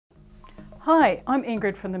Hi, I'm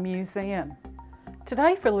Ingrid from the museum.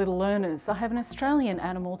 Today for Little Learners, I have an Australian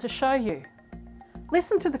animal to show you.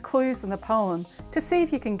 Listen to the clues in the poem to see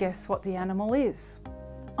if you can guess what the animal is.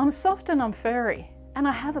 I'm soft and I'm furry, and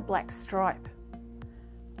I have a black stripe.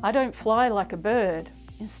 I don't fly like a bird,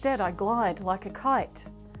 instead I glide like a kite.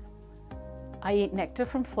 I eat nectar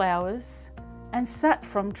from flowers and sap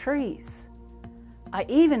from trees. I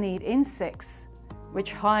even eat insects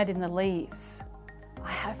which hide in the leaves. I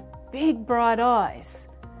have big bright eyes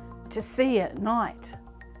to see at night.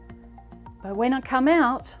 But when I come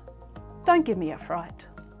out, don't give me a fright.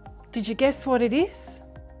 Did you guess what it is?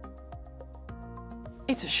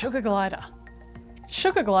 It's a sugar glider.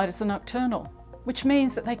 Sugar gliders are nocturnal, which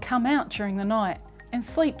means that they come out during the night and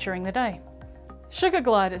sleep during the day. Sugar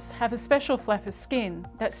gliders have a special flap of skin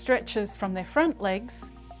that stretches from their front legs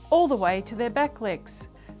all the way to their back legs.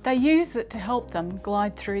 They use it to help them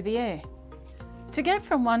glide through the air. To get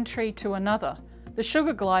from one tree to another, the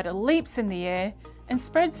sugar glider leaps in the air and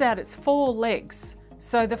spreads out its 4 legs,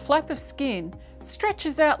 so the flap of skin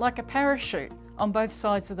stretches out like a parachute on both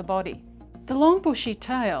sides of the body. The long bushy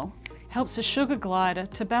tail helps a sugar glider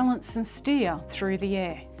to balance and steer through the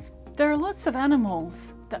air. There are lots of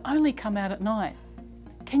animals that only come out at night.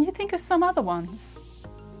 Can you think of some other ones?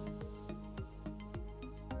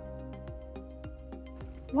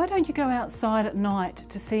 Why don't you go outside at night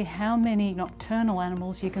to see how many nocturnal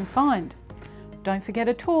animals you can find? Don't forget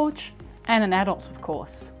a torch and an adult, of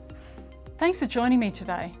course. Thanks for joining me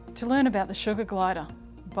today to learn about the sugar glider.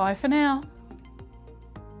 Bye for now.